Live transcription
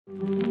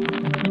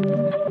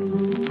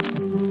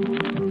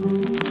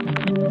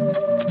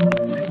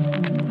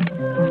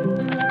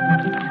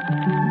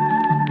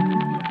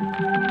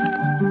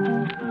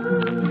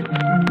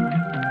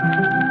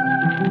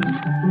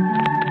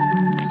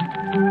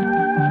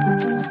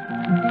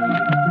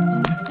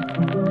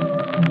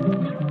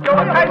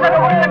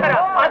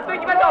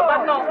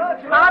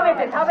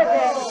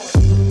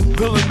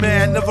Villain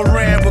man never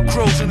ran with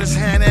crows in his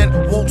hand and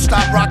won't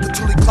stop rocking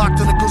till he clocked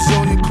in a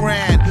gazillion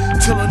grand.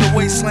 Tilling the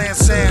wasteland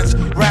sands,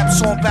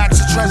 raps on backs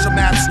of treasure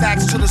maps,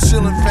 stacks to the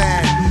ceiling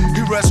fan.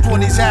 He rests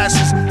on these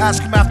ashes,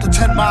 ask him after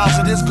 10 miles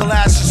of his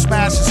galoshes,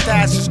 smashes,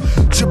 stashes.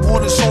 Chip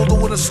on his shoulder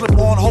with a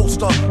slip-on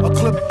holster, a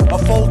clip, a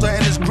folder,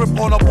 and his grip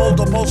on a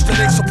boulder bolster.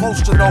 They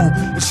supposed to know,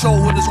 it show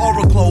with his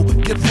aura glow.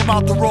 Get from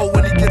out the road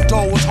when he get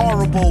dough, it's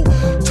horrible.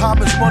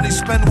 Time is money,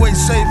 spend,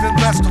 waste, save,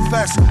 invest, the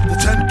fest. The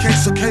 10K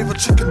a cave of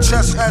chicken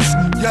chest,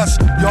 yes,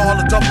 y'all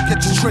a double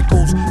get your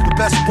trickles. The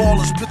best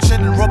ballers pitch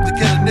in and rub to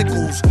get a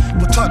nickels.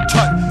 But tut,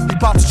 he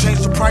bout to change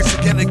the price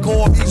again and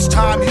go up each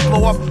time he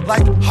blow up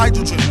like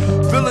hydrogen.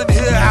 Villain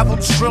here, have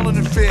him strilling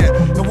in fear.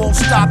 It won't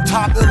stop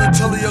top ill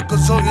until he a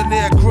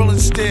gazillionaire, grilling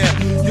stare.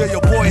 Yeah,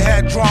 your boy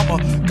had drama,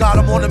 got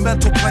him on the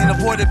mental plane,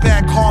 avoided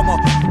bad karma.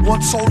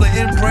 One sold an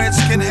inbred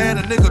skinhead,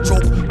 a nigga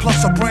joke,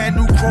 plus a brand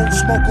new chrome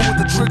smoker with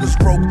the triggers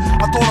broke.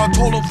 I thought I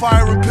told him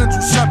fire and pins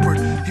were separate.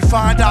 He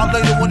find out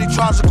later when he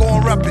tries to go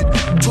and rep it.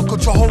 Took a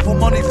Jehovah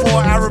money for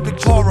Arabic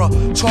Torah,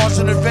 charged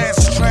in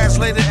advance,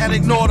 translated and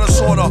ignored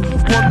us order.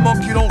 One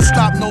monkey don't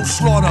stop, no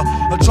slaughter.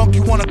 A junkie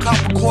wanna cop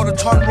a quarter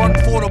ton, run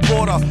for the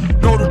border.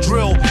 Know the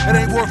drill, it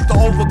ain't worth the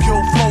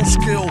overkill, flow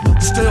skill.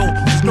 Still,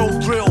 there's no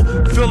thrill.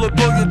 Fill a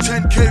billion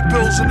 10K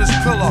bills in this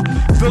pillar.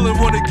 Villain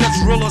when it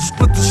gets realer,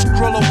 split the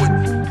skrilla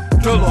with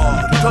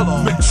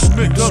Dilla, mix,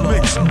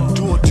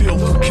 do a deal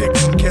for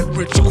kicks and get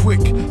rich quick.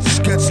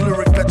 Sketch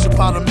lyric, bet you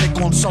bottom nick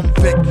on some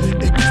Vic.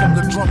 Ink from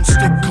the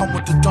drumstick, come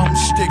with the dumb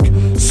stick.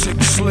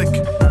 Sick, slick,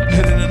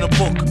 hidden in a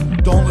book.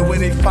 The only way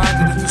they find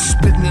it is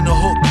spitting in a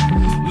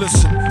hook.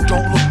 Listen,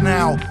 don't look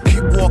now,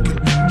 keep walking.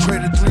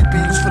 Traded 3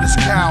 beans for this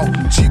cow.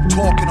 Cheap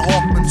talking,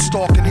 Hawkman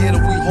stalking here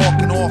that we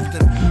hawking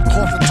often.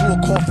 Coughing to a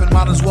coffin,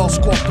 might as well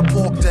squawk the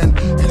pork then.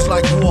 He's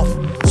like Wolf.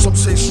 Some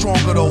say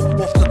stronger though,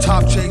 off the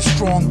top J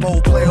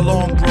Strongbow, play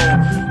along bro.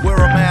 Wear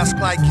a mask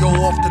like yo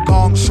off the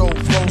gong show,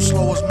 flow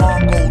slow as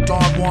Mongo,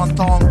 Don Juan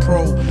Thong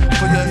Pro.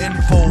 For your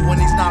info, when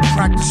he's not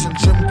practicing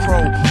Jim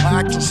Crow, an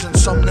actress in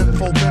some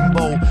nympho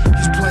bimbo.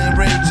 He's playing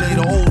Ray J,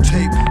 the old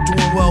tape,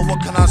 doing well,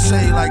 what can I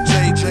say, like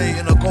JJ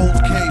in a gold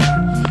cape.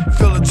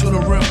 Fill it to the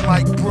rim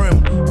like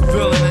brim,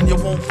 villain and you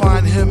won't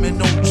find him in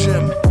no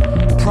gym.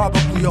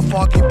 Probably a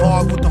foggy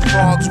bog with the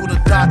frogs with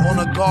a dot on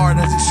a guard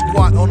as he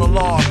squat on a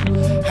log.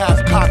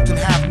 Half cocked and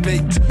half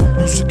baked.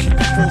 Used to keep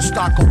a full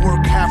stock of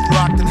work, half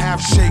rocked and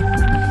half shaped.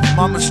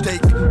 My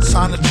mistake,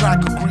 sign a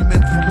track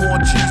agreement for more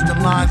cheese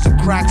than lines and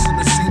cracks in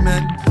the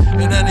cement.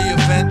 In any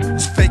event,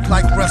 it's fake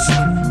like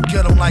wrestling.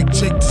 Get him like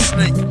Jake the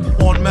Snake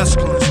on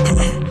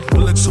mescalines.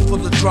 Elixir for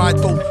the dry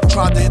throat,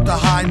 tried to hit the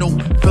high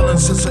note. Villain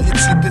since a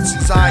itsy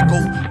bitsy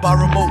zygote by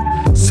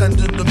remote.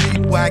 Sending the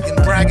meat wagon,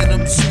 bragging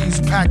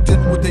MCs packed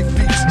in with their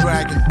feet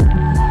dragging.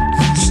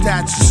 These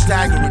stats are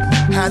staggering.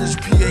 Had his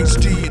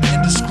PhD in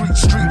indiscreet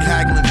street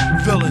haggling.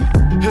 Villain,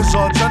 his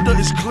agenda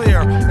is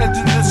clear.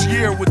 Ending this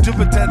year with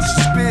dividends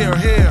to spare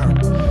here.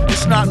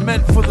 It's not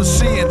meant for the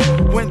seeing.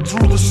 Went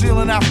through the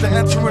ceiling after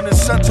entering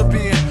his center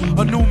being.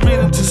 A new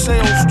meaning to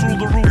sales through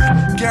the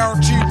roof.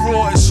 Guaranteed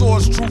raw, it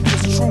soars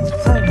truth is truth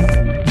proof.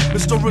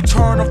 It's the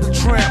return of the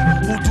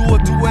tramp who do a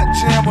duet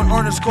jam when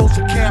Ernest goes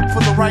to camp for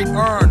the right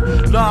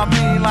urn. Nah, I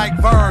mean like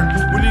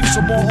Vern. We need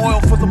some more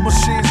oil for the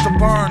machines to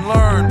burn.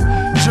 Learn.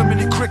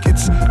 Jiminy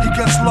Crickets, he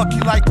gets lucky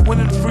like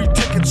winning free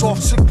tickets off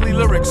sickly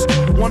lyrics.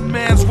 One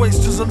man's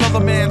waste is another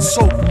man's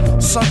soap.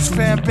 Son's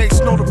fan base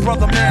know the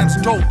brother man's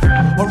dope.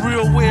 A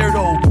real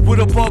weirdo with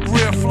a bug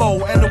rear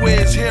flow, and the way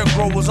his hair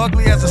grow was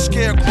ugly as a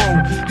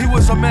scarecrow. He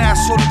was a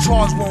mask so the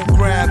charge won't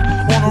grab.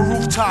 On a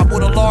rooftop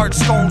with a large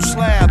stone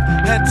slab.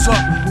 Heads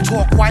up,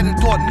 talk white and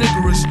thought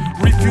niggerish.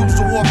 Refused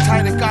to walk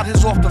tight and got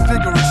his off the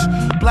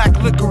vigorous. Black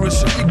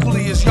licorice and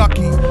equally as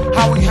yucky.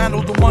 How he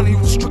handled the money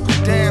was strictly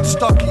Dan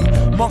Stucky.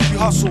 Monkey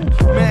hustle,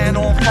 man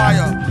on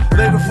fire.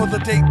 Later for the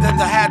date than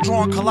the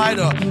Hadron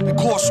Collider. It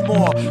costs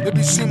more, it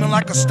be seeming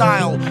like a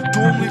style.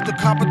 Doom leave the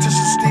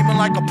competition steaming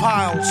like a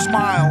pile.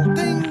 Smile,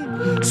 ding.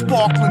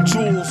 Sparkling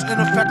jewels, in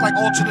effect like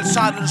alternate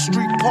side of the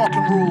street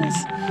parking rules.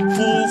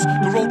 Fools,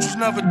 the roach was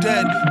never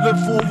dead. Live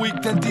for a week,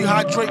 then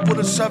dehydrate with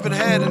a severed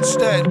head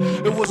instead.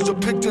 It was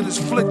depicted as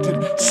flicked,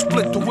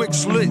 split the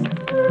wicks lit.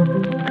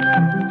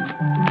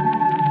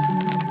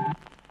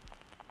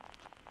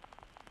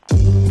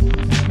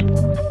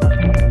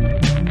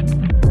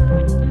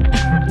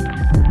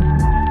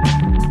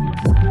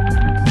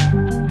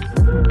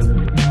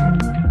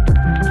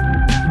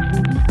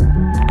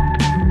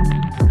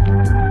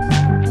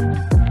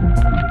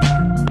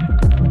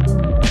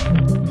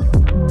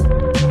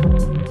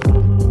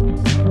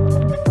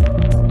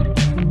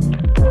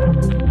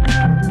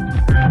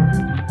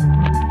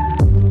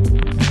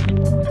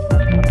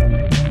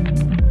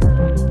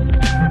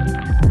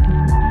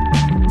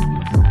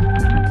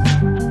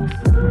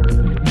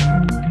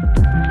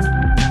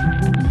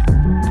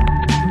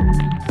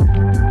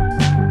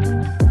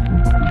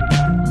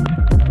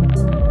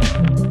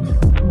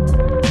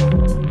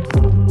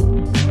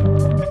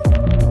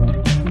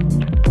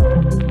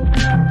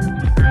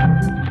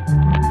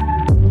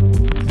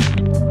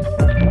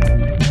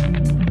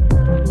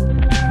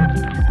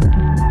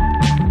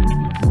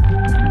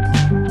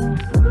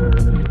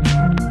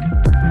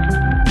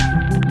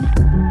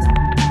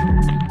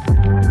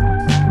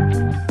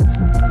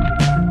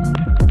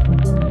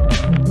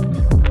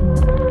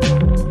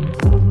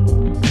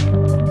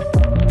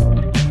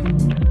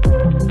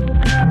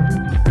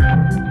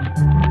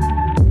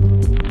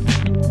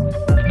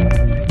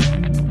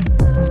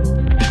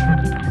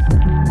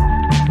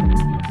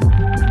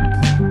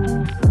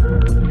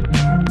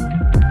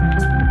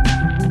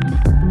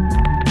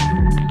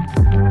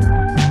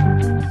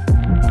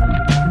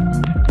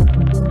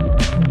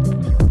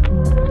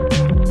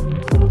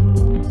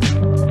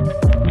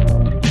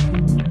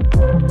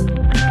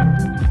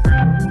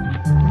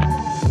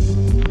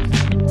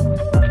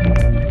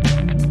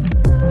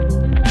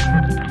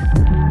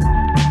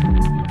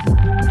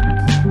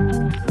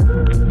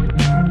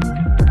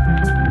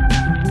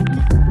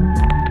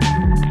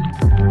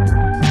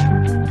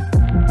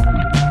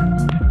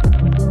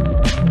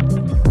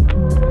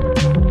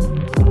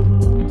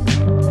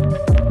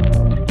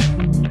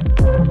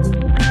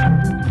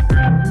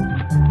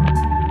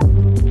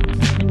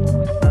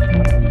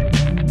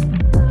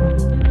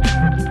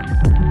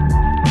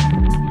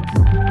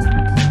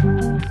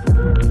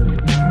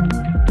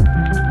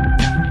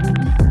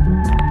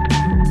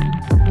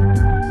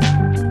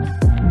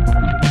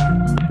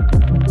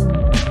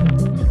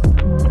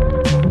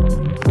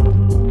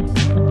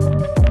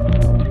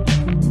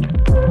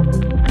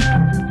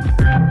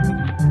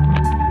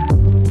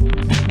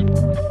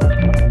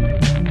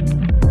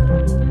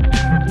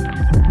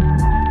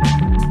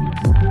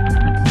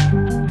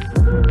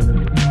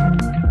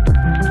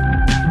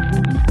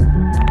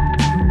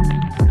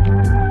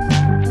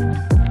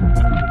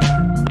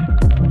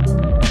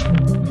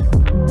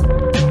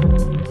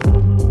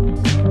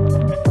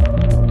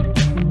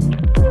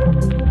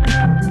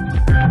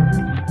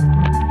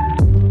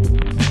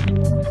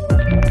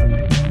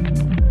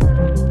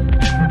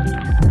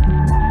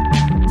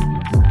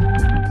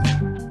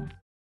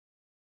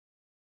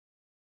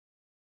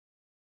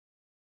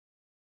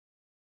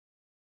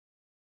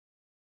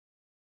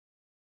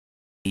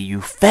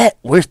 fat,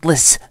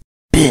 worthless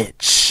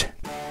bitch.